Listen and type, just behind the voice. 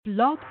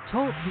Blog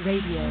Talk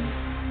Radio.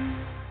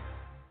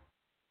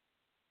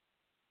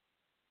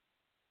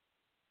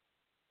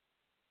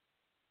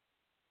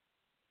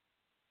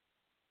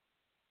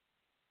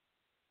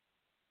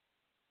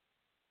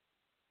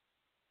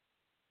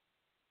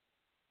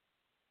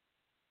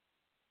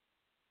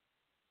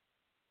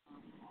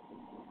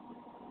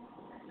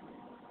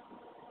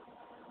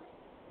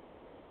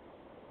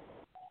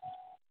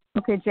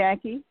 Okay,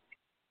 Jackie.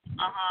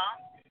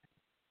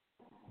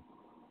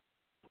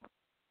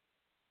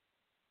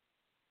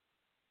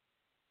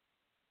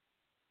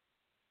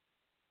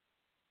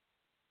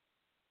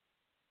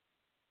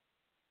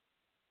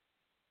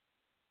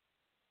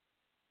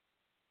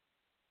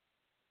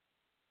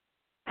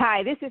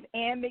 Hi, this is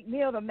Ann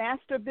McNeil, the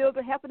Master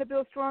Builder, helping to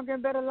build stronger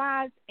and better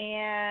lives.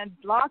 And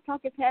Blog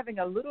Talk is having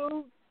a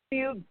little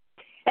few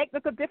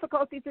technical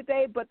difficulties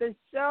today, but the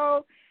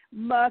show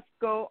must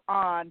go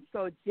on.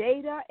 So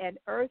Jada and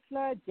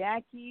Ursula,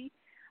 Jackie,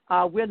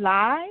 we're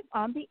live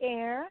on the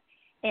air,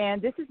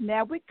 and this is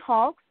NABWIC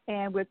Talks,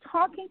 and we're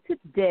talking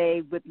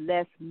today with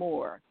Les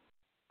Moore.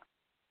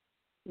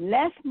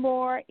 Les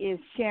Moore is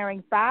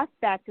sharing 5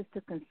 factors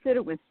to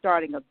consider when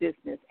starting a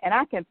business. And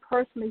I can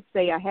personally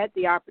say I had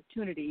the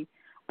opportunity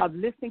of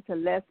listening to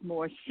Les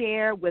Moore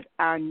share with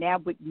our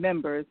NABWIC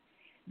members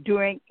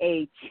during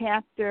a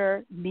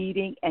chapter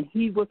meeting, and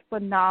he was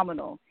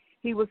phenomenal.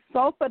 He was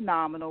so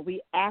phenomenal,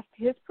 we asked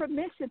his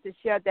permission to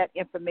share that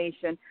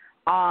information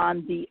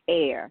on the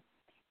air.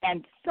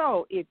 And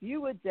so if you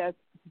would just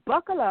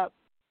buckle up,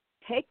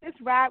 take this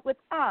ride with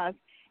us,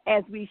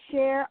 as we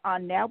share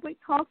on NABWIC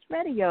Talks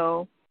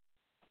Radio,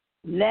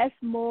 Les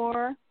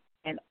Moore,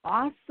 an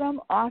awesome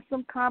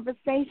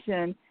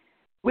conversation,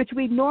 which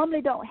we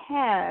normally don't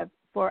have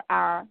for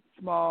our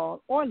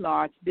small or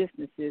large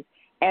businesses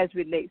as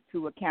relates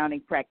to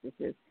accounting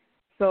practices.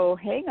 So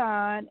hang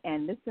on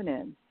and listen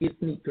in. It's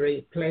me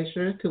great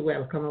pleasure to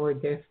welcome our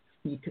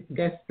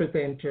guest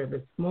presenter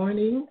this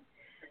morning,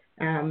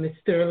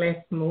 Mr.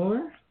 Les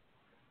Moore.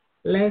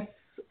 Les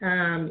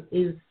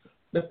is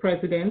the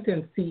president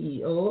and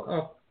CEO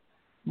of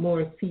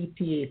Moore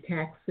CPA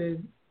tax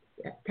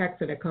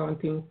and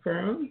accounting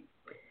firm.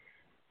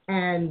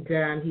 And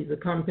he's the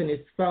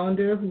company's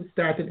founder who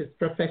started his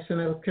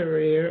professional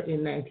career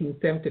in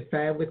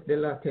 1975 with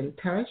Deloitte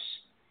 & Touche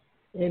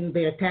in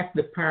their tax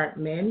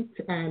department.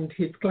 And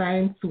his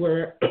clients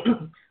were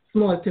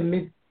small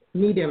to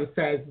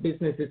medium-sized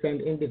businesses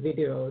and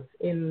individuals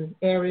in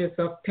areas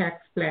of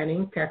tax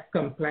planning, tax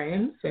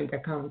compliance, and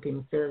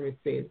accounting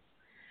services.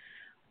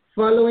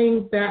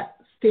 Following that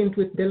stint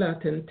with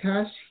Deloitte &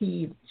 Touche,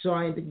 he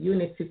joined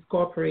Unisys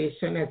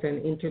Corporation as an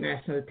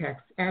international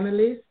tax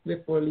analyst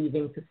before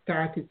leaving to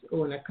start his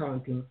own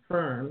accounting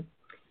firm,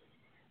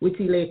 which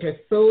he later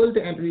sold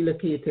and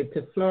relocated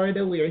to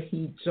Florida, where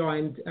he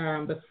joined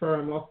the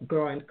firm of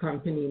Grow &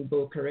 Company in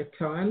Boca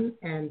Raton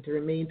and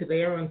remained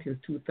there until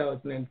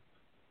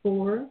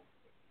 2004,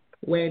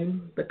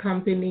 when the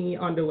company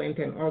underwent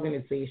an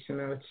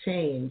organizational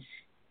change.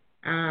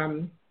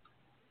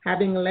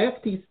 Having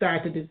left, he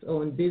started his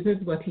own business,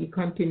 but he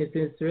continued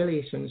his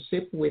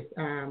relationship with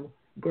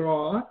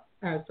Grow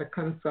as a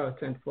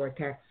consultant for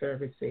tax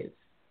services.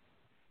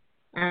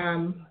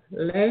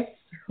 Les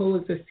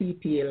holds a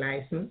CPA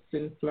license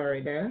in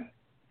Florida,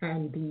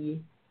 and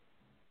he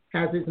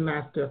has his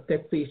Master of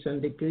Taxation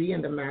degree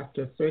and a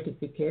Master of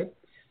Certificate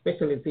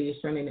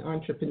specialization in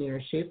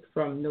entrepreneurship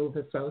from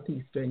Nova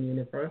Southeastern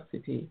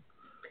University.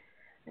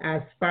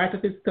 As part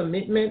of his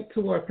commitment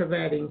toward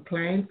providing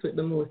clients with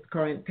the most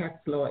current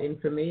tax law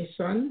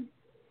information,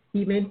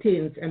 he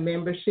maintains a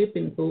membership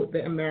in both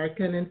the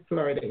American and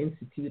Florida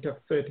Institute of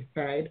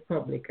Certified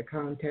Public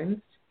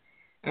Accountants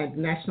and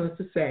National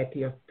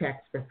Society of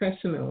Tax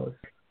Professionals.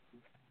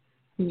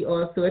 He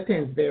also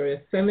attends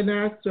various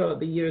seminars throughout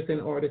the years in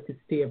order to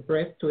stay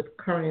abreast with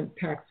current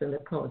tax and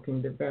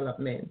accounting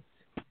developments.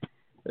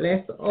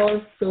 Les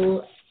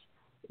also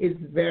is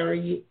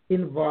very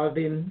involved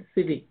in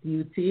civic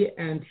duty,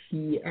 and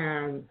he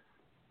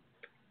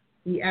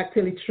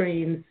actually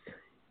trains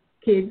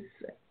kids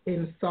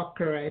in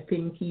soccer. I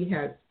think he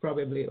has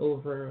probably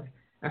over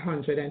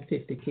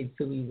 150 kids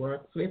who he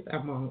works with,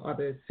 among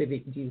other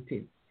civic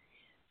duties.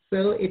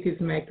 So it is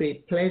my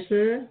great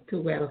pleasure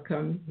to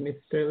welcome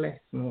Mr. Les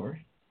Moore.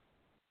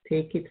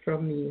 Take it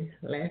from me,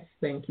 Les.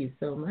 Thank you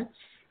so much.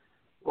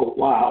 Oh,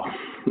 wow.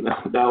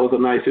 That was a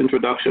nice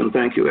introduction.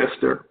 Thank you,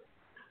 Esther.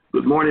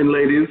 Good morning,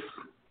 ladies,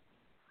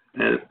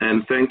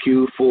 and thank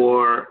you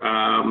for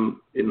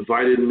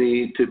inviting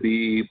me to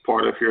be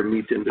part of your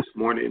meeting this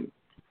morning.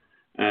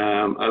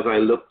 As I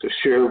look to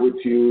share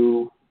with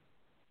you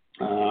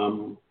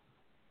how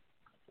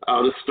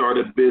to start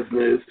a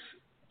business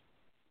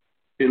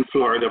in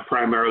Florida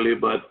primarily,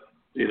 but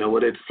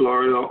whether it's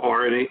Florida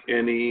or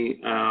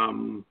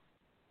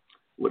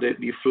whether it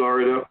be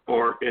Florida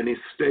or any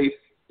state,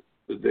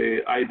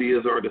 the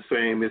ideas are the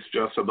same. It's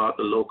just about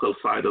the local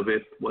side of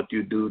it, what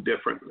you do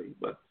differently.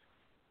 But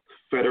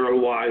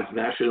federal-wise,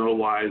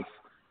 national-wise,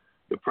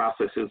 the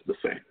process is the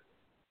same.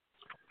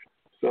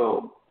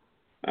 So,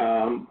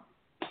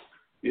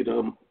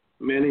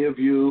 many of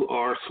you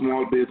are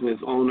small business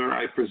owner,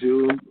 I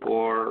presume,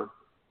 or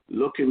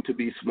looking to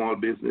be small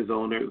business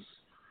owners.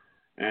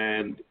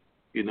 And,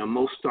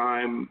 most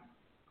time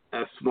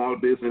as small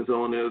business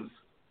owners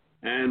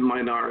and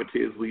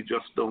minorities, we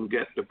just don't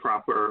get the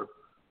proper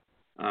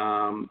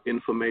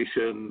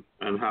information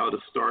on how to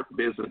start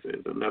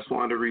businesses. And that's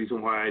one of the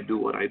reasons why I do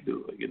what I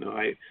do.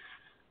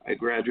 I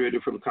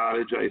graduated from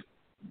college. I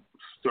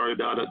started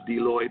out at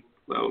Deloitte.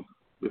 Well,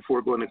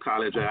 before going to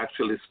college, I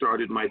actually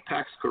started my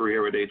tax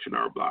career at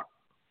H&R Block,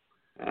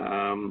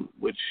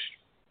 which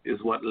is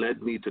what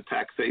led me to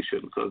taxation,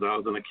 because I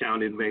was an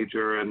accounting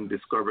major and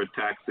discovered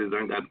taxes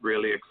and got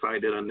really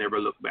excited and never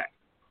looked back.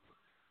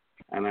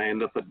 And I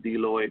ended up at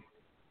Deloitte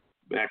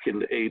back in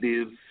the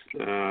 80s,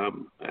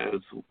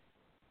 as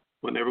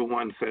when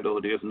everyone said, oh,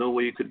 there's no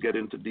way you could get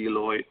into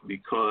Deloitte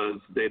because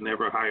they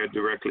never hired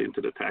directly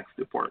into the tax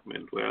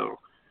department. Well,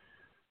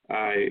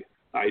 I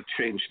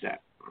changed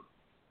that.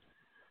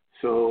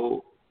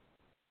 So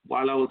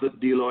while I was at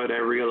Deloitte, I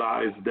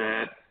realized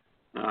that,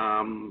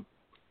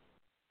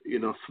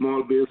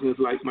 small business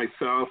like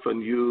myself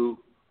and you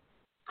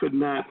could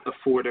not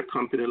afford a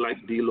company like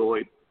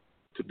Deloitte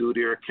to do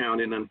their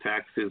accounting and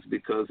taxes,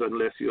 because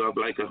unless you have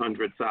like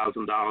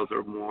 $100,000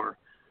 or more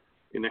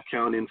in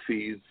accounting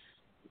fees,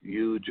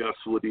 you just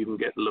wouldn't even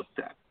get looked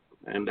at.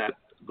 And that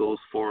goes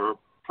for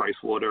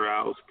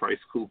Pricewaterhouse,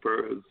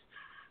 PriceCoopers,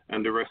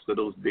 and the rest of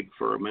those big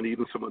firms, and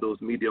even some of those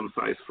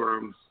medium-sized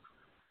firms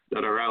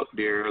that are out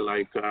there,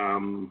 like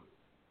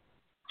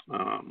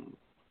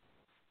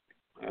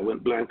I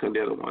went blank on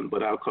the other one,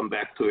 but I'll come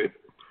back to it,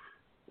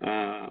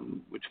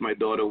 which my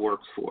daughter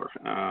works for,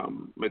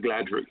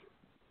 McGladrey.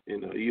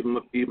 Even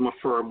a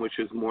firm which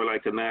is more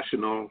like a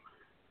national,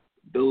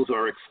 those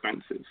are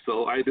expensive.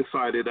 So I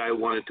decided I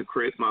wanted to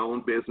create my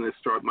own business,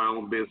 start my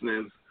own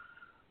business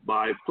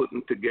by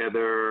putting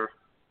together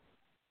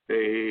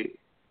a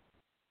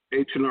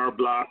H&R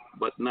Block,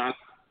 but not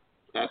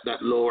at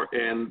that lower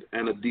end,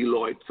 and a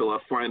Deloitte. So I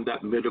find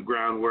that middle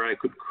ground where I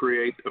could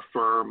create a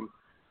firm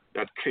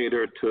that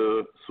catered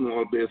to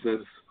small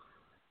business,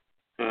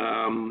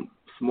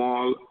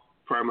 small,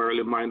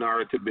 primarily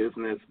minority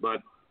business,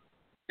 but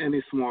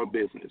any small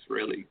business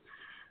really.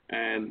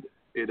 And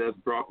it has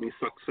brought me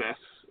success.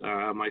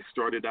 I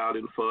started out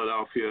in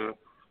Philadelphia.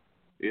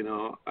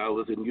 I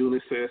was in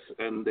Unisys,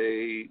 and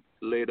they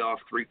laid off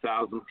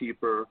 3,000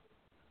 people.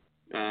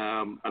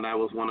 And I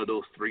was one of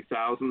those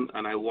 3,000,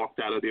 and I walked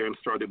out of there and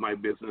started my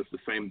business the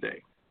same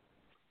day,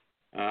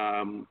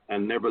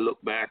 and never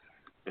looked back.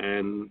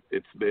 And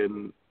it's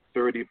been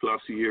 30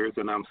 plus years,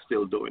 and I'm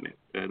still doing it.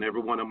 And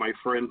every one of my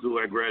friends who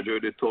I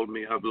graduated told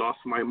me I've lost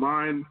my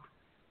mind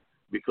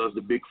because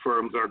the big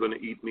firms are going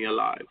to eat me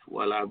alive.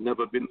 Well, I've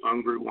never been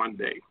hungry one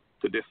day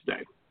to this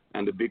day,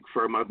 and the big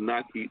firm have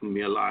not eaten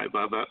me alive.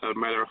 As a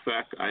matter of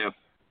fact, I have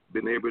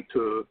been able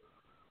to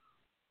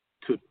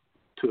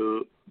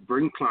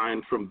bring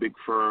clients from big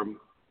firm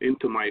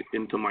into my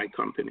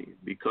company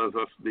because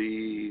of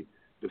the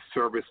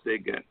service they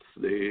get,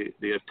 the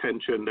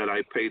attention that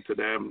I pay to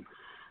them,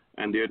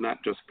 and they're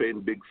not just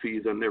paying big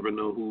fees and never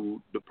know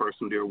who the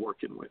person they're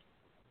working with.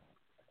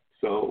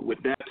 So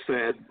with that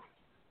said,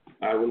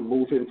 I will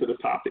move into the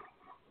topic,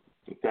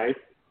 okay?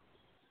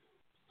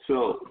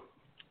 So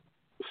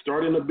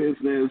starting a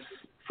business,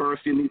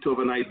 first you need to have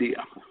an idea.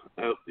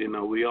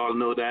 We all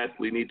know that.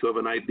 We need to have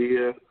an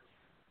idea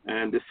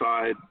and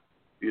decide,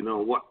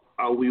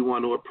 how we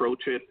want to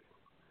approach it.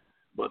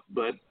 But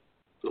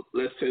so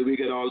let's say we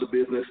get all the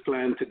business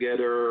plan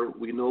together.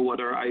 We know what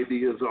our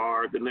ideas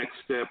are. The next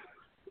step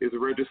is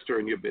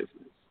registering your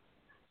business.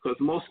 Because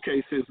most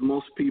cases,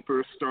 most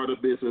people start a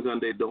business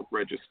and they don't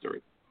register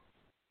it.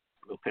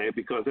 Okay,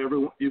 because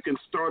you can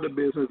start a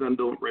business and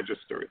don't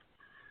register it.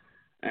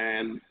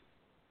 And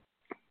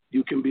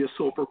you can be a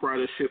sole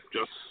proprietorship,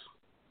 just,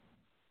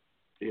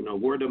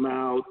 word of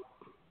mouth,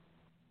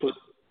 put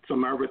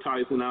some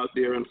advertising out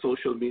there on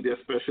social media,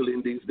 especially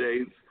in these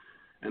days,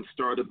 and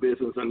start a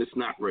business and it's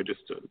not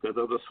registered. Because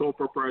as a sole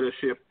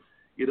proprietorship,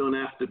 you don't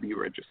have to be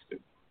registered.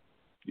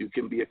 You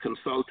can be a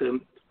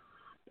consultant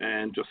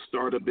and just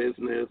start a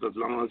business as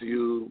long as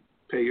you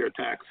pay your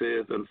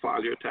taxes and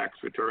file your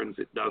tax returns.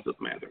 It doesn't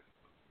matter.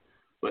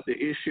 But the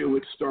issue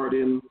with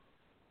starting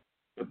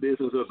a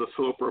business as a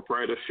sole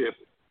proprietorship,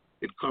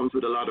 it comes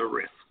with a lot of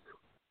risk.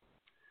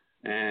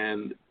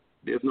 And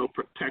there's no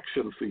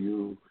protection for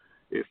you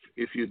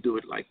if you do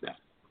it like that.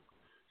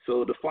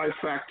 So the 5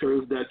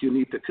 factors that you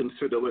need to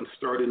consider when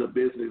starting a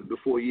business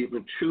before you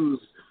even choose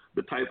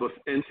the type of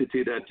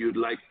entity that you would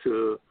like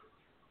to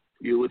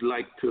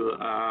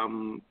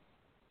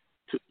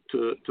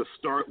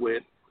start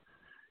with,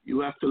 you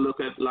have to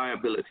look at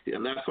liability,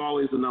 and that's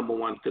always the number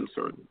one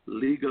concern,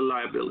 legal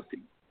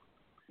liability.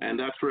 And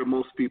that's where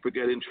most people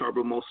get in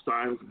trouble most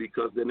times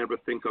because they never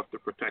think of the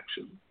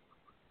protection.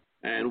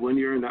 And when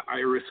you're in a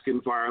high-risk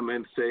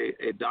environment, say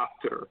a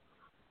doctor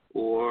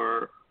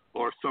or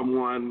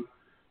someone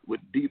with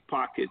deep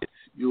pockets,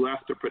 you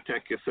have to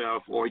protect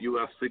yourself or you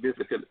have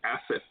significant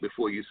assets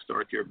before you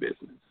start your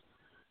business.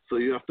 So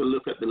you have to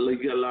look at the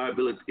legal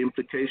liability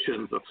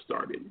implications of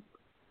starting.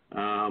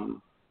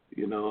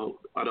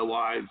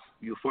 Otherwise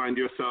you find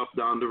yourself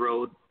down the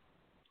road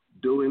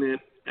doing it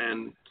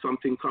and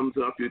something comes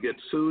up, you get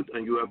sued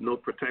and you have no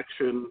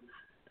protection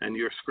and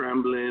you're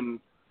scrambling,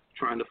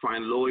 trying to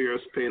find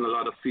lawyers, paying a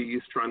lot of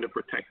fees, trying to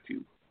protect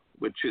you,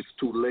 which is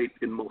too late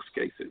in most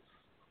cases.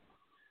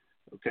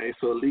 Okay,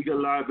 so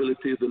legal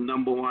liability is the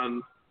number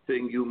one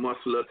thing you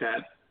must look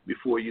at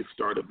before you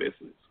start a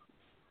business.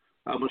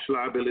 How much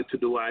liability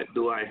do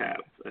I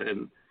have?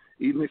 And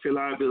even if your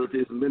liability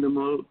is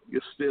minimal, you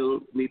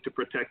still need to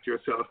protect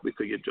yourself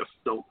because you just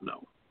don't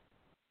know.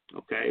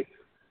 Okay,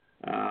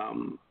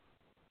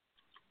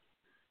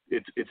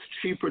 it's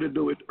cheaper to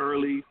do it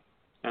early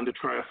and to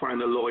try to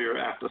find a lawyer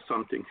after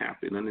something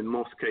happened. And in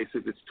most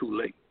cases, it's too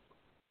late.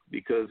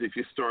 Because if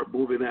you start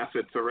moving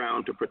assets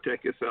around to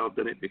protect yourself,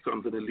 then it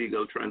becomes an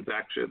illegal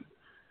transaction,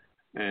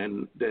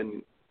 and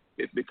then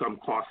it becomes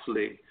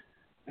costly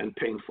and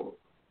painful.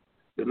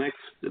 The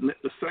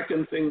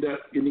second thing that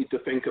you need to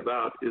think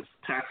about is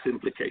tax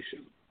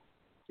implications.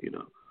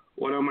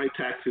 What are my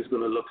taxes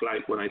going to look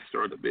like when I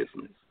start a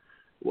business?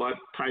 What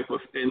type of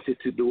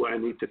entity do I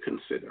need to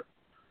consider?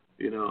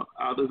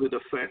 How does it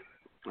affect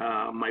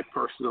my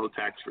personal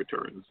tax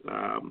returns?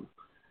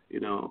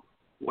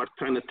 What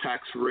kind of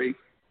tax rate?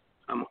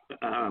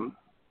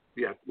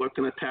 What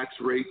kind of tax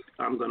rate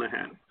I'm going to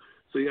have.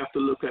 So you have to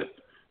look at,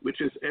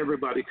 which is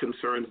everybody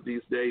concerns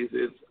these days,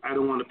 is I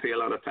don't want to pay a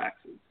lot of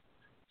taxes.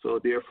 So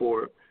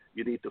therefore,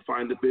 you need to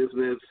find a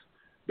business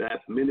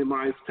that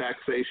minimizes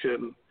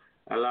taxation,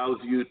 allows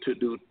you to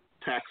do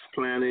tax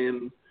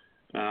planning,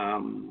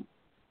 and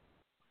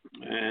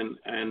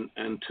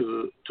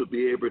to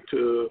be able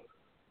to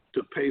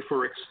pay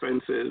for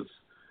expenses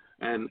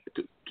and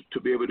to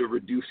be able to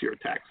reduce your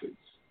taxes.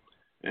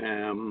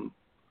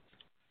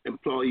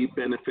 Employee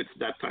benefits,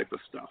 that type of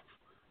stuff.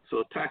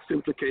 So tax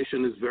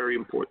implication is very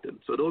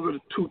important. So those are the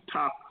two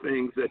top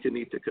things that you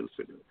need to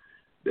consider.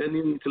 Then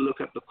you need to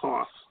look at the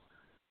cost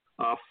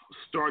of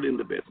starting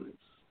the business.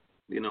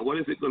 What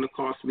is it going to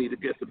cost me to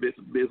get the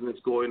business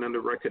going and the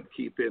record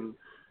keeping?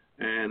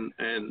 And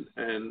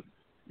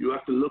you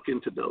have to look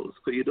into those,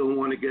 because you don't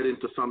want to get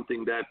into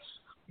something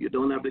you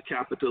don't have the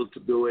capital to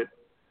do it,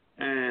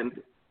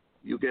 and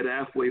you get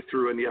halfway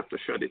through and you have to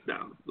shut it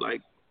down.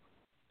 Like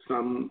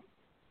some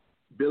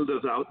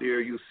builders out there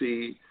you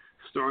see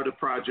start a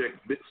project,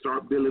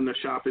 start building a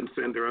shopping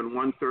center, and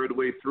 1/3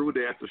 way through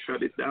they have to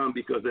shut it down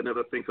because they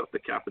never think of the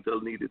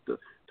capital needed to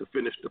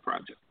finish the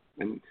project.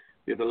 And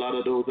there's a lot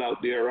of those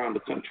out there around the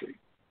country.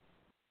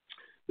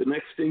 The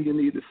next thing you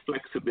need is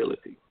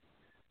flexibility.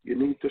 You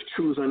need to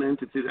choose an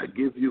entity that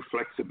gives you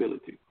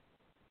flexibility.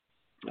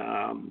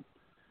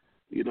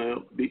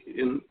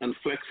 And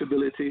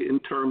flexibility in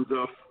terms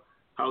of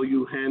how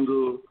you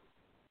handle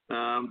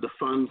the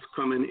funds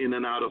coming in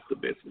and out of the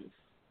business.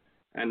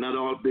 And not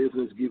all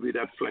business give you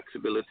that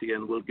flexibility,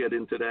 and we'll get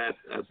into that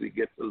as we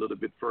get a little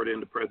bit further in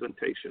the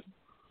presentation.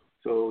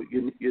 So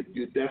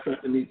you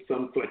definitely need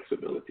some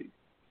flexibility,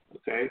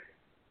 okay?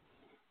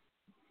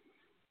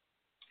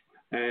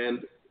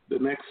 And the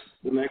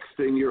next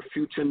thing, your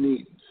future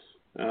needs.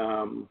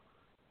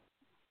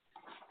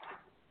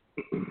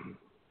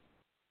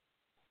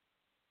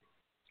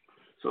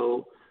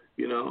 So,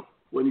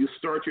 when you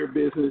start your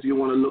business, you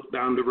want to look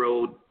down the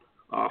road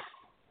of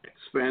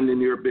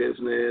expanding your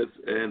business,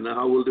 and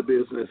how will the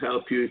business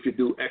help you if you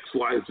do X,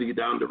 Y, Z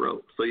down the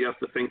road. So you have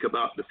to think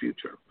about the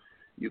future.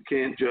 You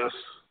can't just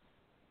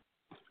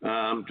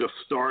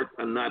start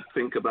and not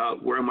think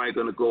about where am I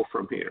going to go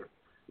from here.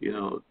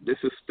 This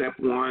is step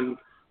one,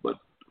 but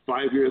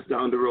 5 years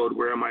down the road,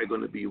 where am I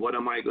going to be? What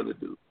am I going to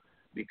do?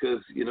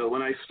 Because,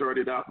 when I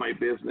started out my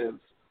business,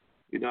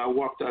 I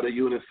walked out of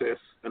Unisys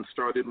and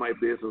started my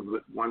business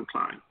with one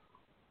client,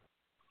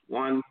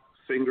 one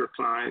single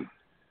client,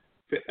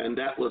 and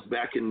that was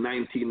back in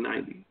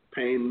 1990,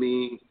 paying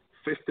me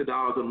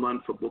 $50 a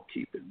month for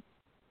bookkeeping.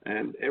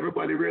 And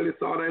everybody really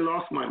thought I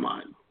lost my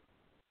mind.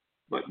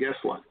 But guess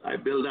what? I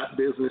built that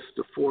business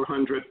to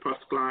 400 plus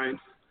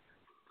clients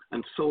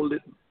and sold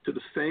it to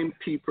the same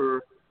people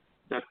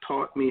that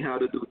taught me how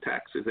to do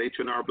taxes,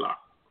 H&R Block,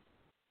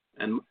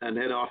 and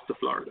head off to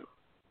Florida.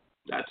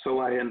 That's how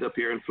I end up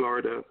here in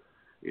Florida,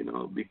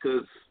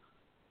 because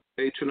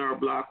H&R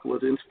Block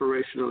was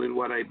inspirational in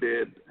what I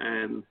did.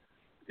 And,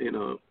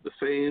 the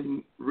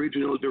same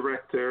regional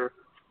director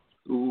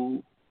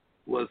who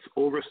was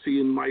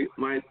overseeing my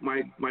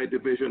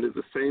division is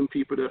the same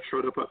people that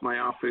showed up at my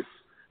office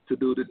to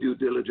do the due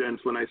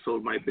diligence when I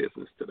sold my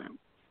business to them.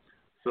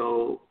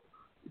 So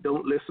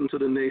don't listen to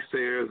the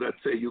naysayers that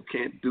say you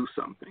can't do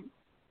something,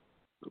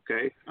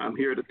 okay? I'm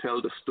here to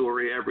tell the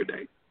story every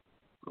day,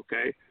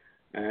 okay?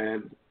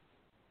 And,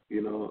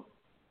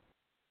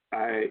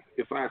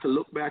 if I had to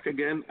look back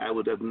again, I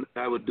would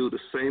do the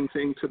same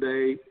thing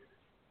today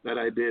that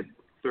I did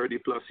 30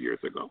 plus years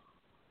ago,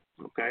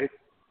 okay?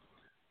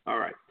 All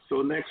right,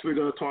 so next we're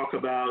going to talk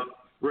about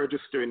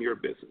registering your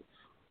business.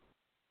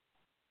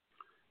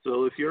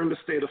 So if you're in the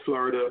state of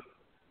Florida,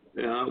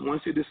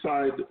 once you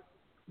decide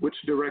which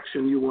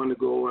direction you want to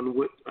go and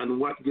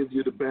what gives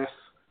you the best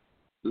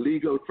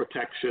legal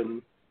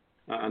protection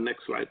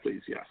Next slide,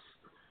 please. Yes.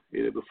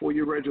 Before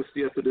you register,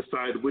 you have to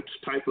decide which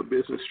type of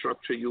business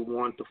structure you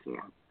want to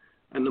form.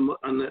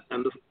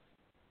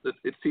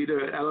 It's either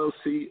an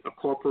LLC, a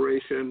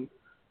corporation,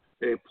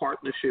 a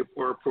partnership,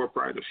 or a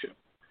proprietorship.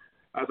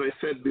 As I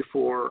said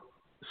before,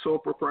 sole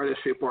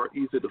proprietorship are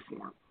easy to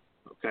form,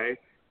 okay?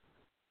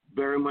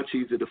 Very much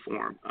easy to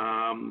form.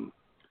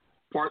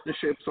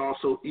 Partnerships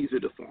also easy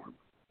to form.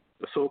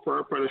 A sole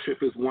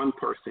proprietorship is one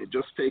person. It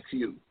just takes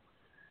you.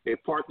 A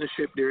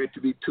partnership, there had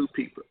to be two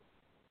people,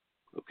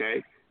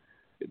 okay?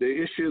 The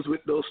issues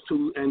with those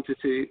two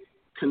entities,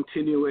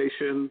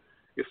 continuation,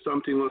 if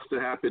something was to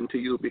happen to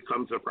you,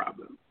 becomes a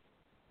problem,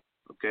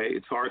 okay?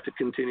 It's hard to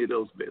continue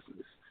those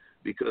business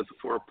because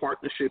for a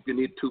partnership, you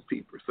need two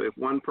people. So if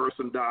one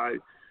person dies,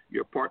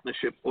 your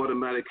partnership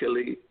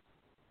automatically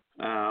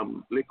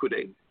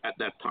liquidate at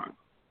that time,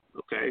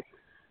 okay?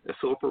 A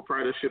sole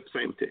proprietorship,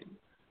 same thing.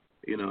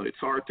 It's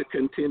hard to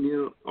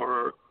continue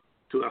or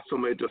to have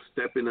somebody just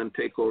step in and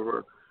take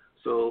over.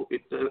 So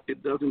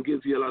it doesn't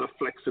give you a lot of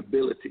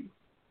flexibility.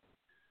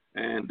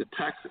 And the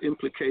tax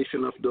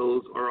implication of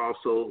those are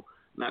also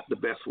not the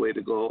best way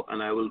to go,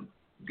 and I will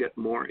get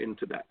more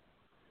into that.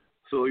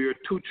 So your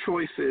two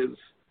choices,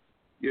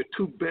 your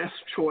two best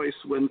choice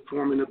when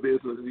forming a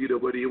business is either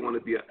whether you want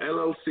to be an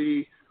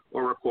LLC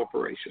or a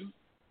corporation,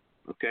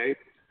 okay?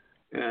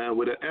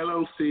 With an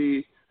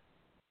LLC,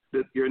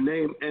 your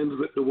name ends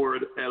with the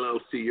word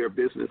LLC, your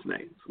business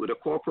names. With a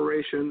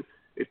corporation,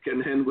 it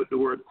can end with the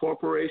word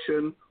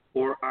corporation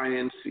or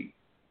INC,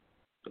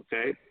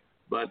 okay?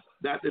 But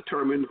that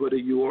determines whether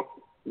you're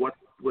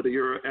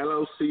an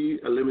LLC,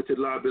 a limited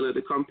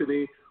liability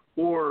company,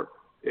 or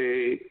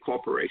a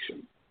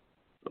corporation,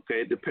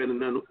 okay,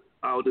 depending on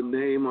how the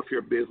name of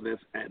your business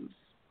ends.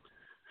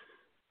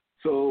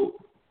 So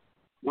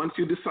once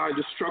you decide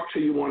the structure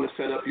you want to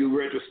set up, you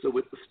register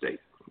with the state.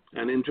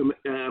 And in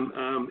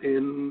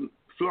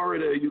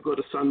Florida, you go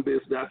to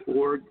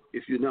sunbiz.org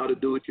if you know how to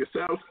do it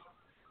yourself,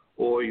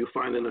 or you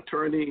find an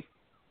attorney,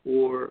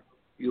 or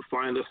you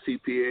find a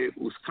CPA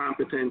who's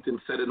competent in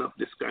setting up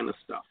this kind of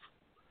stuff.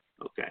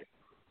 Okay.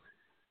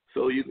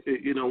 So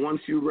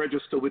once you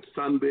register with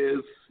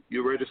Sunbiz,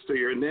 you register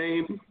your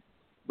name,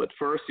 but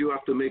first you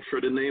have to make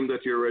sure the name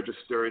that you're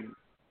registered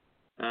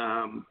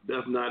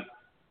does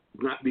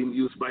not being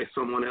used by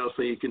someone else,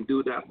 and you can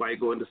do that by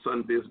going to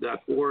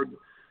sunbiz.org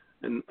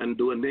and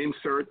do a name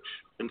search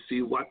and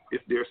see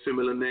if there are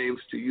similar names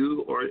to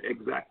you or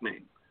exact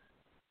name.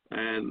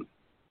 And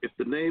if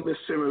the name is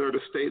similar, the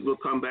state will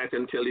come back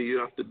and tell you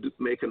have to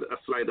make a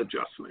slight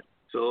adjustment.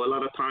 So a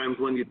lot of times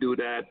when you do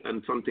that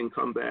and something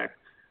come back,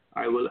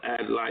 I will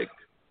add like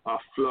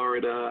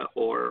Florida,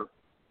 or,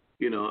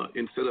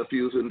 instead of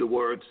using the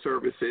word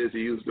services, you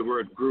use the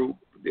word group.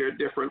 There are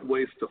different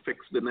ways to fix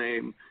the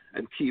name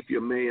and keep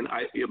your main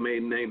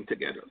name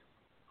together.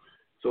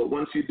 So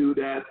once you do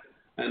that,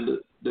 and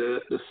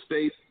the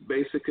state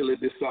basically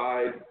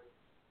decide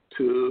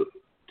to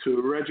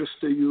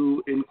register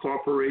you,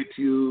 incorporate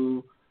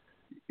you.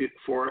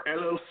 For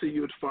LLC,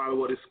 you'd file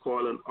what is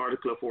called an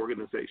article of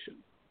organization.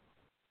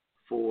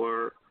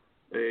 For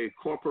a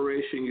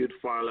corporation, you'd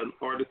file an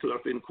article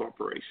of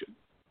incorporation.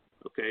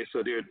 Okay,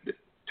 so the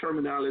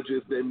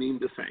terminologies, they mean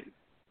the same.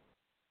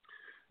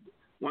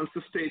 Once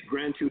the state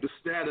grants you the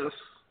status,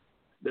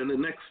 then the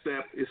next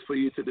step is for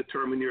you to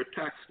determine your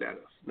tax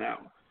status.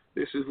 Now,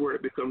 this is where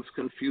it becomes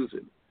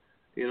confusing.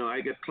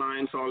 I get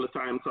clients all the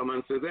time come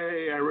and say,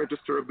 hey, I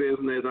register a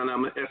business and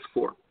I'm an S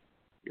Corp.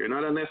 You're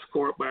not an S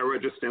Corp by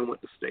registering with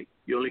the state.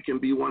 You only can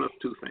be one of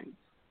two things.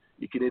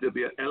 You can either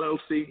be an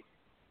LLC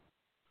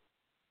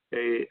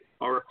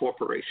or a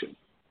corporation.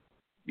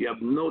 You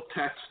have no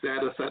tax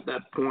status at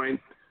that point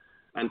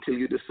until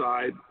you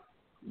decide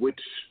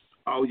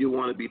how you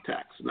want to be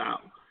taxed. Now,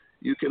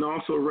 you can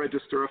also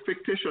register a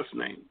fictitious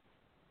name,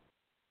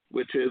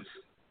 which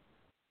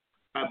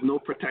have no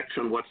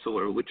protection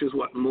whatsoever, which is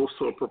what most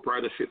sole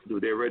proprietorships do.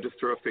 They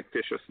register a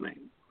fictitious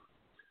name.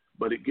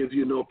 But it gives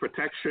you no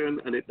protection,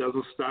 and it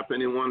doesn't stop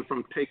anyone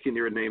from taking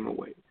your name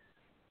away.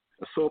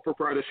 A sole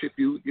proprietorship,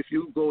 if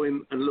you go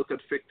in and look at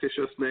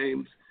fictitious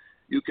names,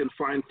 you can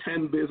find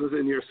 10 businesses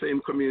in your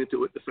same community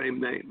with the same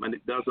name, and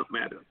it doesn't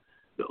matter.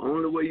 The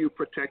only way you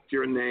protect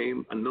your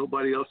name and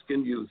nobody else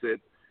can use it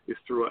is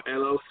through an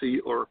LLC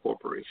or a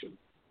corporation.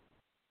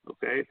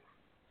 Okay?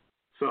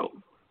 So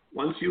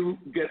once you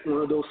get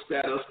one of those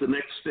status, the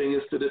next thing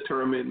is to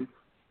determine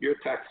your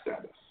tax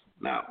status.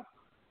 Now,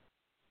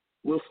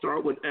 we'll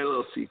start with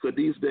LLC, because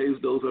these days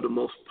those are the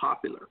most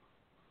popular.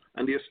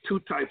 And there's two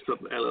types of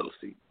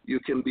LLC. You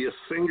can be a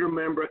single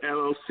member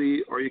LLC,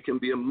 or you can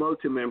be a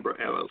multi-member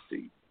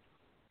LLC.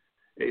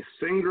 A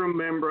single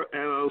member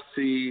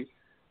LLC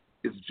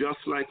is just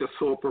like a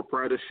sole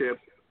proprietorship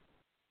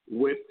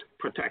with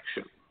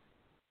protection.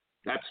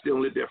 That's the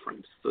only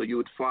difference. So you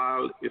would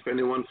file, if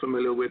anyone's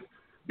familiar with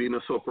being a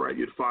sole proprietor,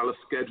 you'd file a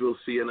Schedule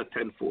C and a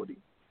 1040.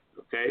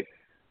 Okay?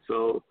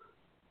 So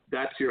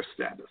that's your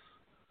status.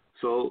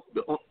 So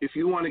if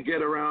you want to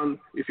get around,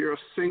 if you're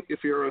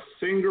a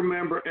single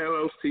member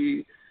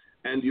LLC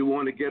and you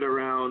want to get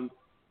around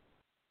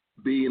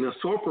being a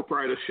sole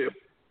proprietorship,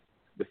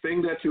 the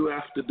thing that you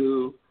have to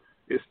do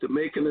is to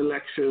make an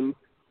election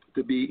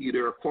to be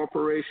either a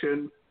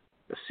corporation,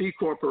 a C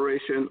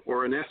corporation,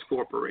 or an S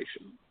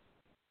corporation.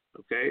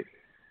 Okay?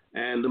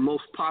 And the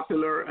most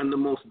popular and the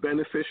most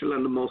beneficial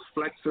and the most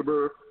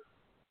flexible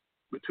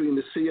between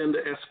the C and the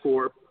S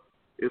corp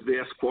is the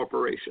S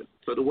corporation.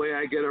 So the way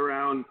I get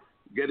around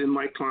getting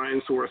my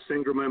clients who are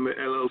single member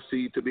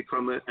LLC to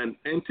become an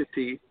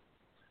entity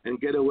and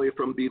get away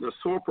from being a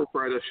sole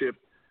proprietorship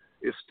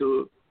is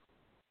to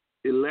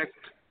elect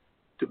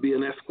to be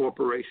an S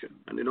corporation.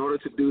 And in order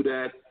to do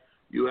that,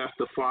 you have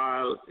to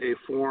file a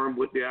form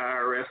with the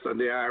IRS, and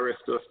the IRS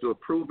has to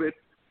approve it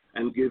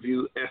and give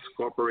you S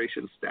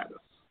corporation status.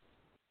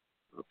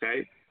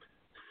 Okay?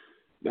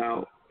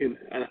 Now,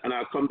 and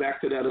I'll come back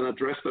to that and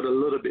address that a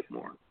little bit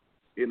more.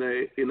 In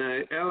a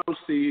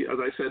LLC, as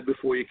I said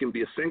before, you can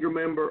be a single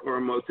member or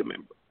a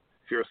multi-member.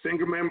 If you're a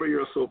single member,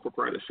 you're a sole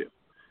proprietorship.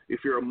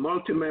 If you're a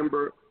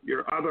multi-member,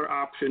 your other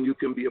option, you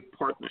can be a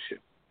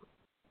partnership.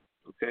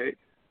 Okay?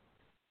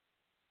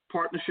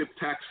 Partnership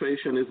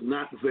taxation is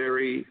not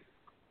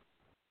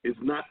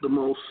the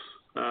most,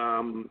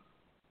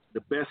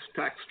 the best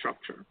tax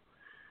structure,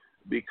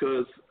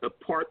 because a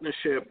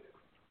partnership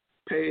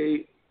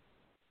pay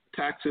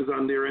taxes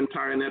on their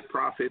entire net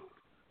profit.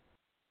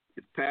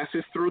 It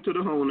passes through to the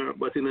owner,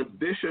 but in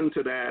addition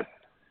to that,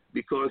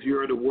 because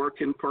you're the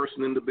working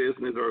person in the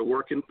business or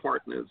working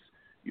partners,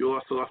 you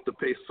also have to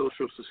pay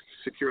Social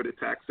Security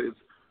taxes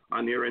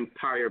on your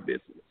entire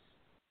business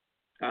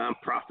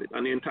profit,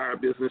 on the entire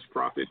business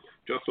profit,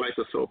 just like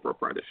a sole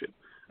proprietorship.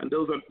 And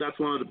that's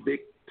one of the big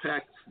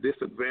tax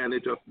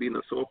disadvantage of being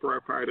a sole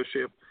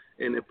proprietorship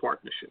and a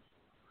partnership,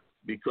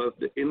 because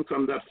the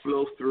income that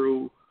flows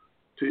through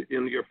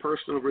in your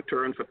personal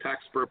return for tax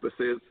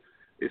purposes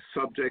is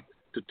subject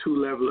to two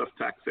levels of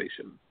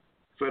taxation: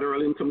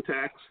 federal income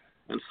tax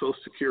and Social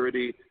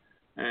Security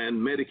and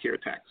Medicare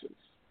taxes.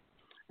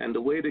 And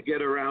the way to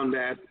get around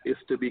that is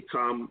to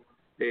become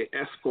a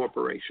S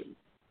corporation,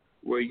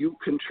 where you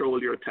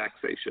control your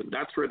taxation.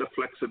 That's where the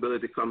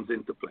flexibility comes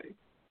into play.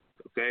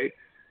 Okay?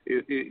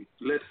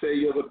 Let's say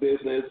you have a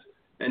business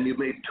and you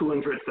made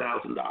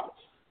 $200,000.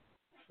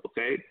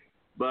 Okay?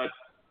 But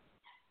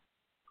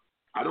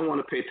I don't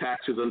want to pay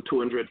taxes on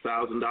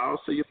 $200,000,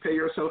 so you pay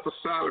yourself a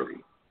salary.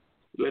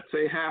 Let's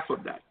say half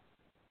of that.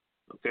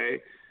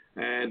 Okay?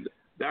 And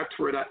that's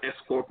where that S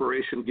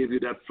corporation gives you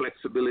that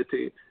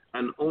flexibility,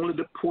 and only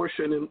the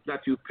portion that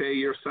you pay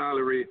your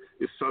salary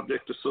is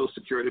subject to Social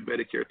Security,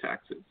 Medicare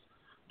taxes.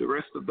 The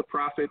rest of the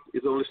profit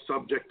is only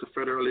subject to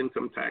federal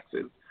income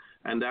taxes,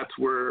 and that's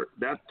where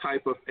that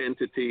type of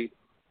entity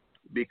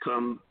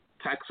becomes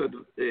tax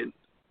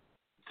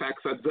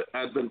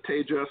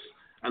advantageous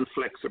and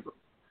flexible.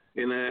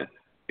 In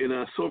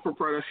a sole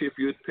proprietorship,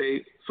 you'd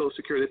pay Social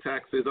Security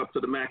taxes up to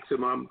the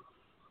maximum,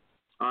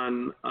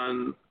 and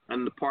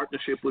the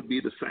partnership would be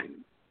the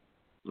same.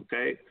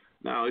 Okay?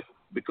 Now,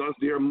 because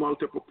there are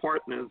multiple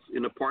partners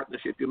in a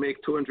partnership, you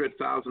make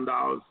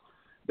 $200,000,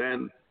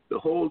 then the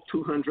whole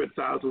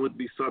 $200,000 would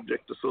be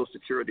subject to Social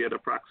Security at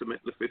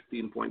approximately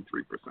 15.3%.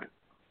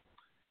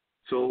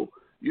 So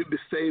you'd be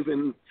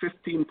saving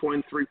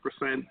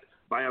 15.3%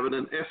 by having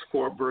an S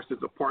corp versus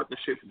a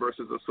partnership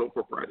versus a sole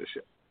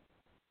proprietorship,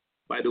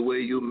 by the way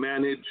you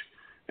manage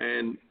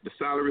and the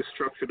salary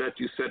structure that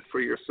you set for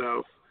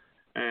yourself,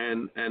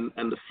 and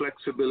the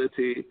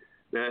flexibility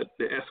that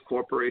the S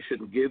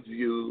corporation gives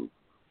you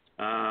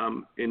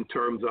in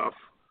terms of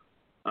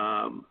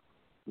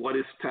what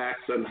is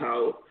taxed and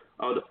how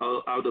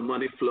the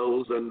money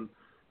flows. And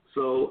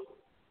so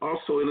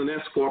also in an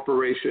S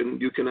corporation,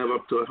 you can have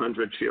up to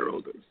 100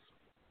 shareholders.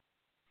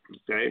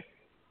 Okay?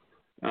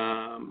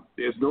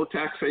 There's no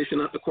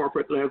taxation at the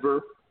corporate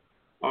level.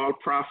 All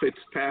profits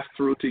pass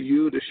through to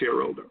you, the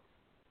shareholder.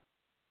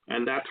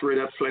 And that's where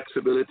that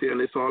flexibility, and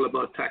it's all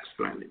about tax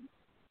planning.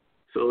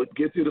 So it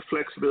gives you the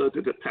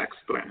flexibility to tax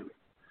plan.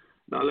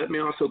 Now let me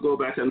also go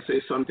back and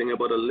say something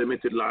about a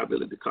limited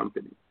liability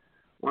company.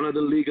 One of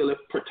the legal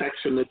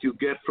protection that you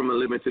get from a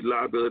limited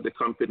liability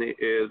company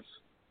is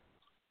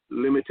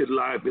limited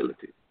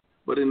liability.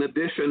 But in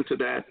addition to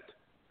that,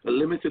 a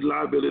limited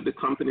liability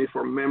company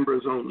for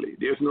members only.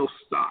 There's no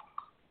stock.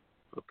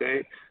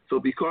 Okay? So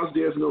because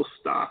there's no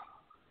stock,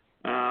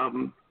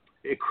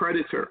 a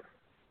creditor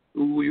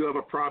who you have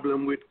a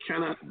problem with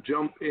cannot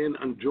jump in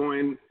and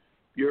join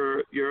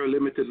your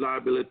limited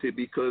liability,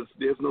 because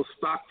there's no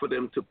stock for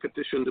them to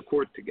petition the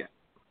court to get.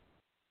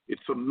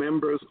 It's for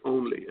members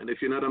only. And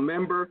if you're not a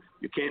member,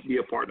 you can't be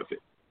a part of it.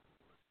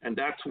 And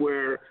that's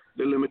where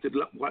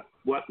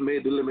what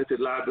made the limited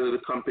liability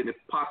company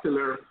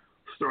popular,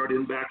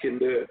 starting back in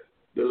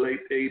the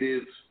late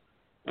 80s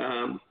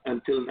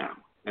until now,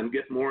 and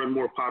get more and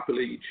more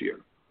popular each year.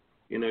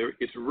 You know,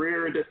 it's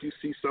rare that you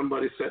see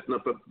somebody setting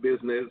up a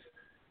business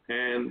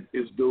and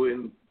is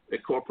doing a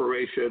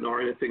corporation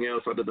or anything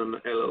else other than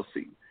an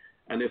LLC.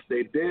 And if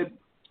they did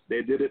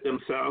it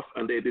themselves,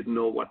 and they didn't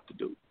know what to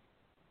do.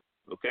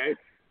 Okay?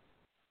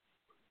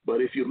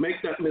 But if you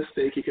make that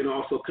mistake, you can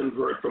also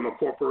convert from a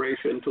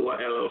corporation to a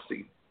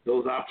LLC.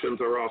 those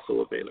options are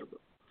also available.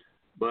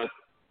 But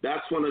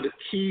that's one of the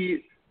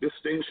key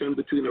distinctions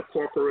between a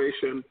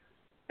corporation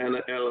and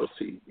an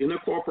LLC. In a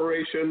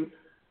corporation,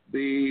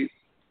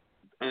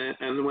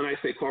 and when I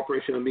say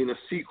corporation, I mean a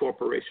C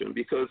corporation,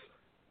 because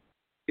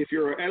if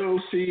you're an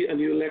LLC and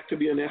you elect to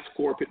be an S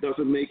corp, it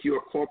doesn't make you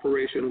a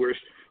corporation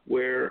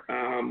where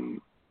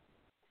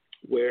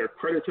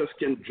creditors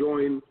can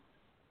join.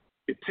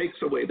 It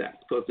takes away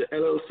that because the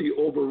LLC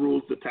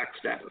overrules the tax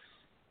status.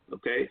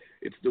 Okay,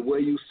 it's the way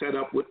you set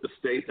up with the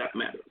state that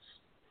matters.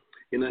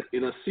 In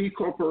a C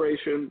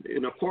corporation,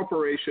 in a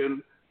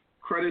corporation,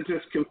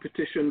 creditors can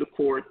petition the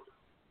court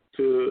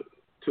to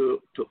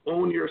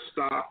own your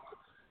stock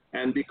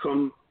and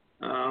become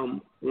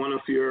one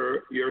of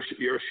your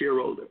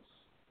shareholders.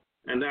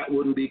 And that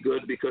wouldn't be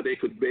good because they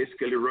could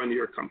basically run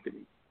your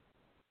company.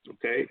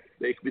 Okay,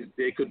 they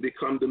could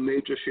become the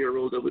major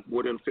shareholder with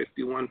more than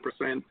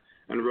 51%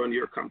 and run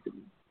your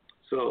company.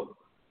 So,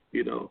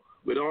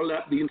 with all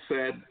that being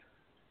said,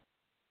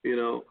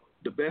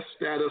 the best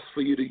status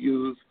for you to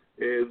use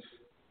is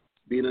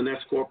being an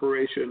S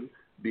corporation,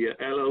 be an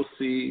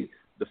LLC,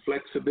 the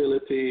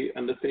flexibility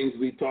and the things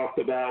we talked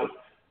about,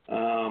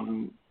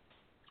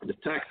 the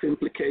tax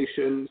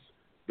implications,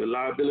 the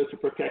liability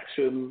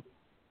protection,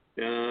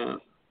 the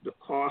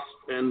cost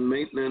and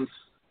maintenance,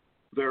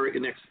 very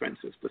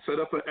inexpensive. To set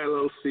up an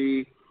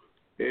LLC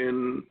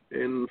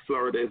in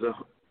Florida is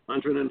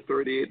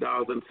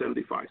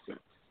 $138.75.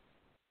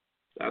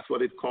 That's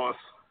what it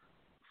costs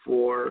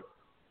for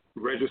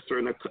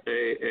registering a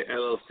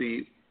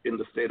LLC in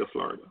the state of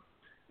Florida.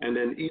 And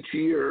then each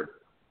year,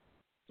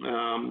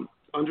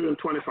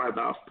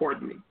 $125,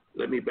 pardon me,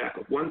 let me back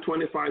up,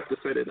 $125 to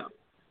set it up.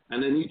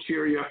 And then each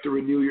year you have to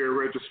renew your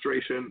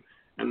registration,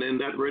 and then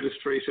that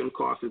registration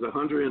cost is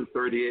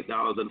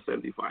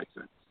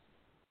 $138.75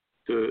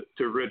 to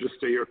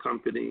register your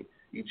company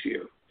each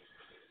year.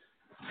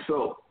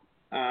 So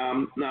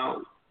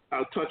now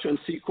I'll touch on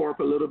C Corp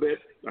a little bit.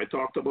 I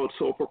talked about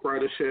sole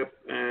proprietorship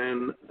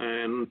and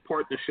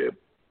partnership.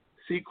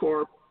 C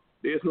Corp,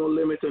 there's no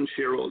limit on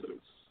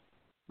shareholders.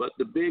 But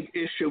the big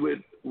issue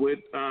with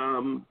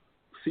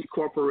C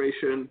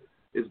Corporation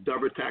is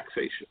double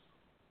taxation.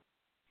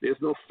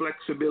 There's no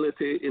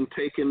flexibility in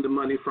taking the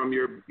money from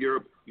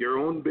your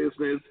own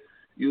business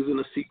using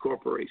a C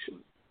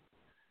Corporation.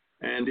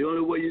 And the only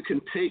way you can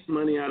take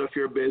money out of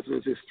your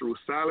business is through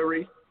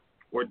salary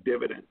or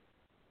dividend.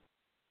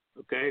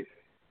 Okay?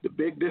 The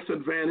big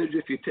disadvantage,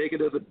 if you take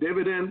it as a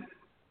dividend,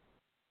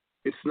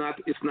 it's not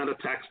a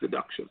tax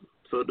deduction.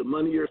 So the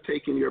money you're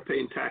taking, you're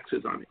paying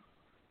taxes on it.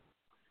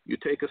 You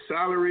take a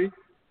salary,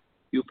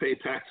 you pay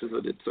taxes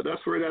on it. So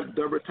that's where that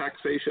double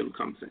taxation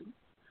comes in,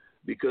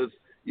 because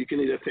you can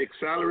either take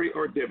salary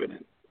or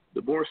dividend.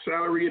 The more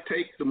salary you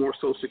take, the more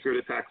Social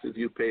Security taxes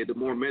you pay, the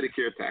more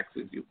Medicare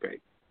taxes you pay.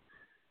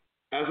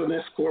 As an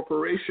S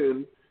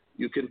corporation,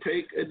 you can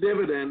take a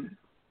dividend,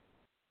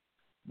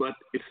 but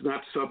it's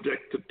not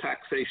subject to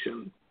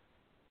taxation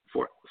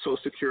for Social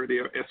Security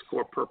or S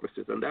corp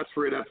purposes, and that's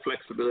where that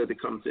flexibility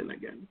comes in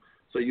again.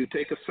 So you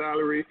take a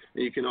salary,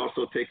 and you can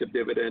also take a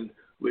dividend,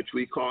 which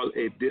we call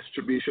a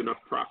distribution of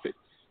profits.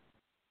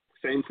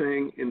 Same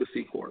thing in the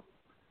C corp.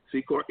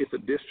 C corp is a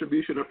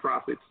distribution of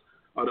profits,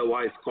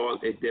 otherwise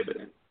called a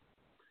dividend.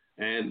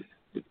 And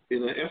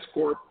in an S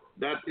corp,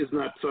 that is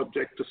not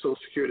subject to Social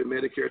Security and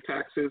Medicare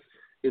taxes.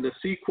 In a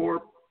C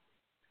corp,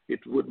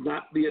 it would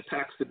not be a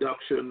tax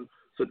deduction,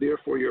 so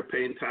therefore you're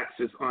paying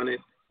taxes on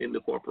it in the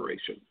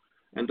corporation.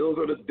 And those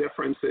are the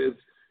differences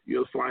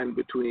you'll find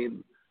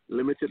between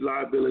limited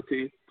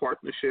liability,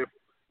 partnership,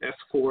 S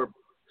corp,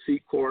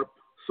 C corp,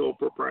 sole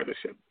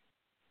proprietorship.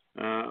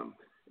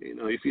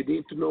 If you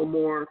need to know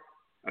more,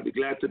 I'd be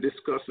glad to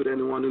discuss with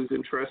anyone who's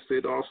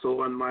interested.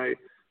 Also on my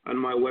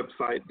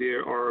website,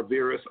 there are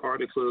various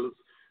articles.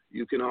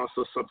 You can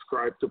also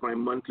subscribe to my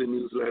monthly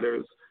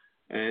newsletters,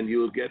 and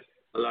you'll get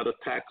a lot of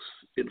tax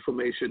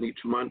information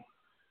each month,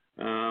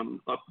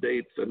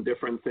 updates and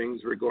different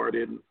things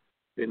regarding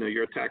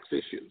your tax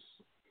issues.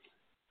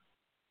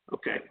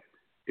 Okay.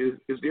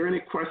 Is there any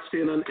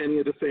question on any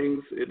of the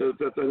things?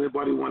 Does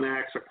anybody want to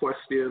ask a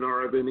question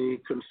or have any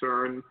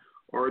concern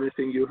or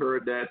anything you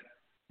heard that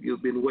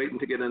you've been waiting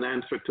to get an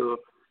answer to?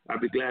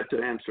 I'd be glad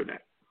to answer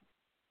that.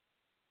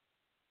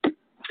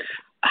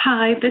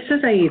 Hi, this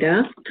is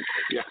Aida.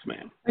 Yes,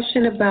 ma'am.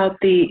 Question about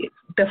the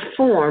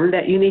form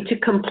that you need to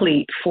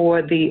complete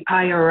for the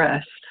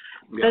IRS.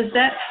 Yes. Does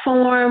that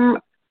form,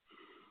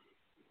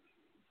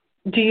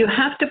 do you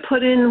have to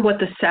put in what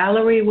the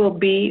salary will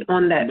be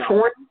on that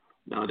form?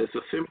 No, it's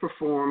a simple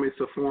form.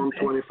 It's a form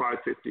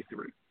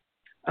 2553.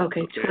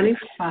 Okay,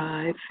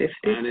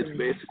 2553. And it's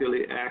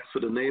basically asks for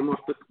the name of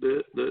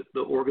the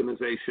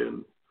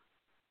organization.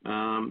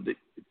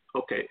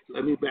 Okay,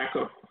 let me back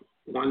up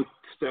one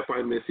step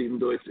I missed, even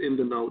though it's in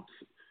the notes.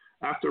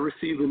 After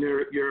receiving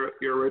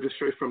your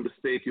registration from the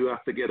state, you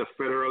have to get a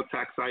federal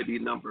tax ID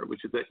number,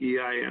 which is the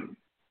EIN.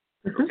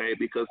 Mm-hmm. Okay,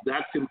 because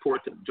that's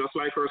important. Just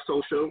like our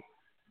social,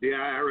 the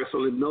IRS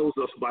only knows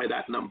us by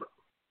that number,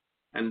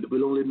 and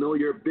will only know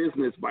your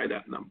business by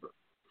that number.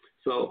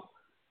 So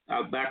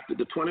back to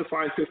the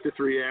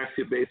 2553 asks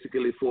you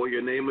basically for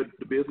your name,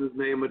 the business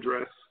name,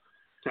 address,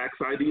 tax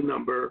ID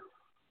number,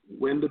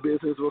 when the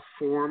business was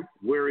formed,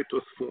 where it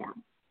was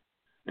formed,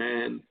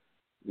 and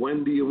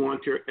when do you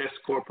want your S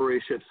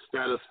corporation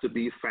status to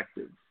be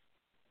effective.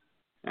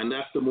 And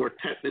that's the more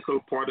technical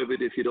part of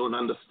it if you don't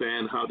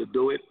understand how to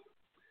do it,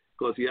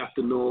 because you have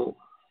to know,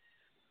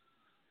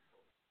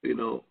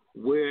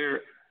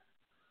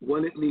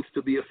 when it needs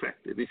to be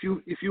effective. If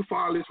you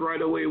file this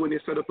right away when you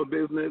set up a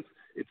business,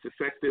 it's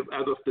effective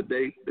as of the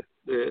date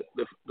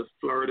the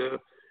Florida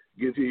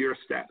gives you your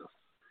status.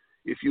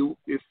 If you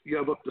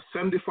have up to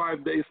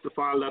 75 days to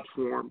file that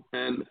form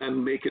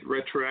and make it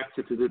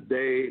retroactive to the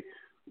day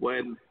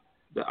when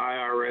the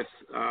IRS,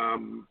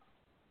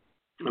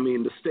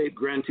 the state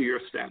grants you your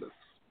status.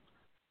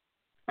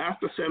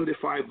 After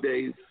 75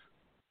 days,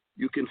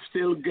 you can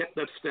still get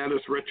that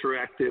status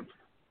retroactive,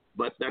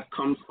 but that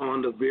comes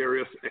on the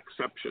various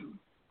exceptions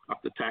of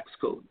the tax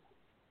code.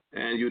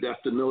 And you'd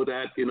have to know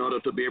that in order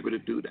to be able to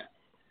do that.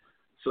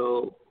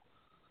 So,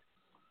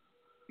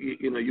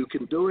 you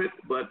can do it,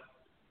 but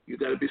you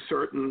got to be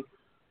certain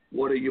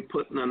what are you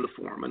putting on the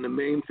form. And the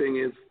main thing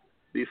is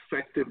the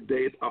effective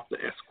date of the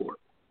S corp.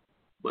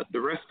 But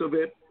the rest of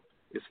it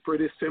is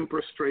pretty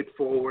simple,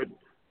 straightforward,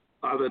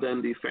 other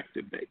than the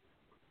effective date.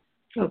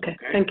 Okay.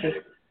 Thank you.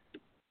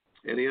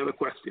 Any other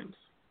questions?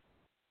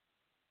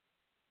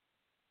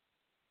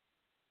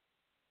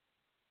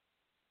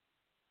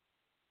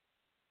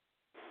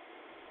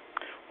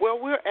 Well,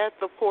 we're at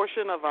the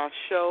portion of our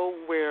show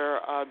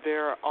where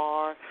there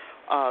are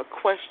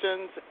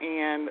questions,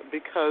 and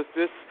because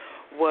this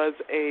was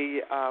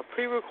a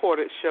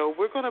pre-recorded show,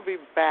 we're going to be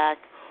back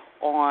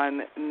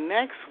on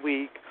next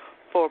week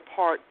for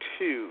part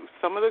 2.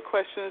 Some of the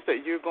questions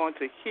that you're going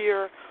to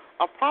hear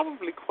are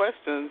probably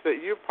questions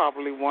that you're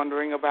probably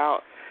wondering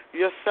about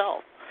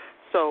yourself.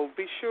 So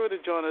be sure to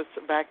join us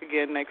back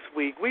again next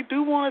week. We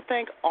do want to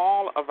thank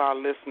all of our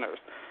listeners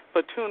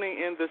for tuning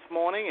in this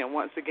morning, and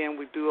once again,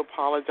 we do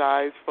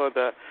apologize for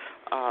the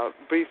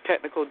brief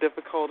technical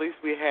difficulties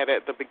we had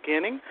at the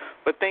beginning,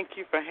 but thank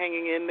you for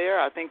hanging in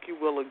there. I think you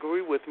will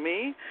agree with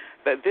me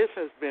that this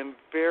has been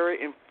very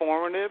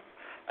informative.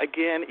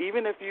 Again,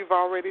 even if you've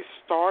already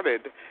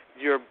started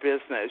your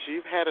business,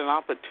 you've had an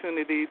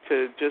opportunity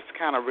to just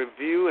kind of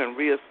review and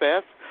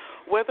reassess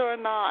whether or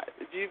not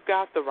you've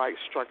got the right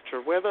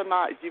structure, whether or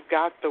not you've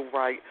got the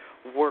right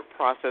work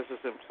processes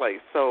in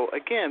place. So,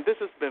 again, this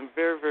has been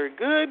very, very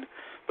good,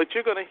 but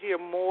you're going to hear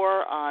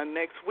more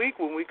next week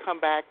when we come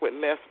back with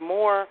less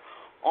more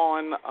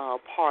on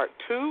part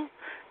 2.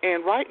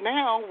 And right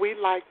now, we'd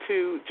like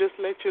to just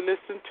let you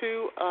listen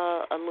to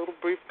a little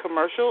brief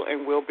commercial,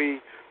 and we'll be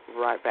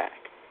right back.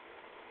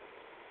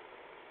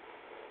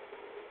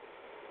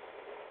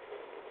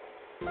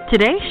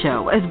 Today's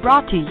show is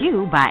brought to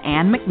you by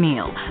Ann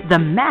McNeil, the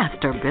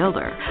Master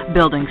Builder,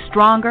 building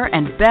stronger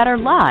and better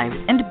lives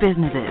and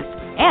businesses,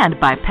 and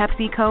by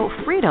PepsiCo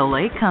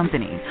Frito-Lay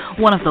Company,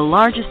 one of the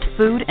largest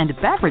food and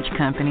beverage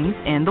companies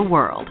in the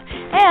world,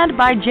 and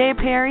by J.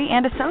 Perry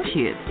and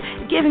Associates,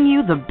 giving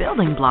you the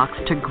building blocks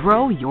to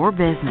grow your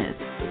business.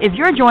 If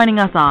you're joining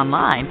us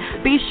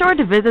online, be sure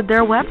to visit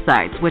their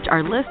websites, which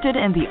are listed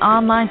in the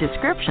online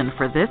description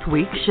for this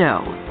week's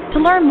show. To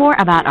learn more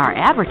about our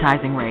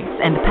advertising rates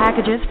and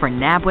packages for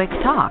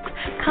NABWIC Talks,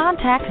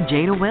 contact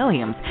Jada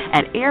Williams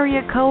at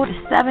area code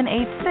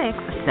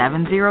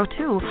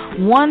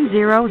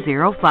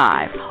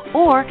 786-702-1005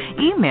 or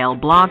email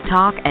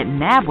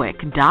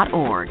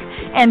blogtalk@nabwic.org.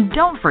 And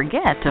don't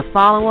forget to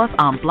follow us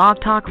on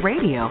Blog Talk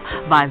Radio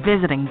by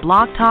visiting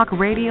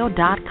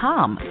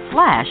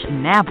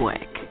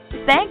blogtalkradio.com/NABWIC.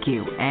 Thank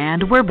you,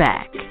 and we're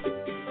back.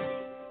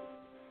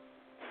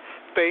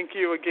 Thank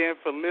you again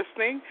for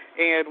listening.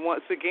 And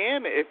once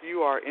again, if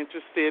you are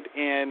interested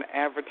in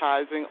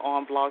advertising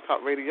on Blog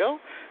Talk Radio,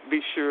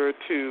 be sure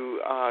to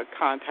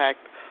contact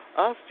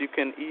us. You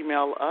can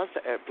email us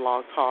at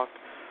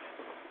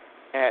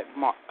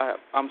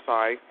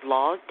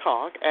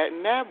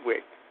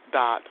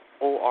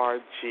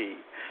blogtalk@nabwic.org.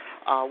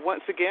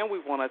 Once again, we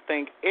want to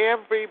thank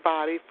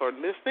everybody for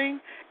listening,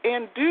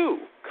 and do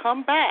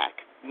come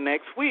back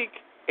next week,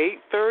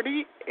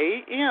 8:30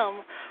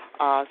 a.m.,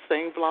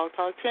 same Blog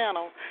Talk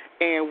channel,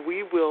 and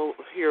we will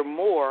hear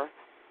more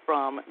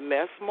from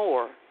Les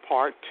Moore,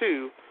 Part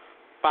 2,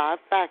 5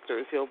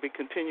 Factors. He'll be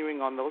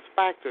continuing on those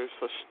factors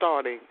for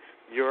starting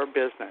your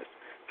business.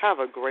 Have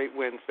a great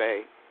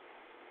Wednesday.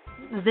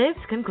 This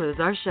concludes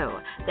our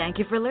show. Thank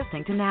you for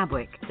listening to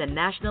NABWIC, the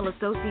National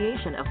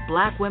Association of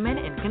Black Women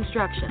in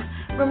Construction.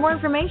 For more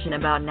information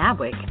about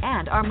NABWIC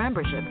and our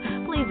membership,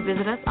 please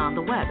visit us on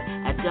the web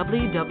at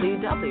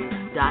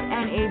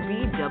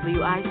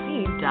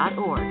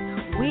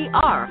www.nabwic.org. We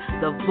are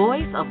the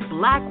voice of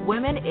Black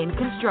women in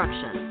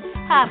construction.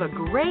 Have a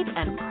great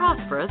and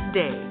prosperous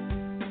day.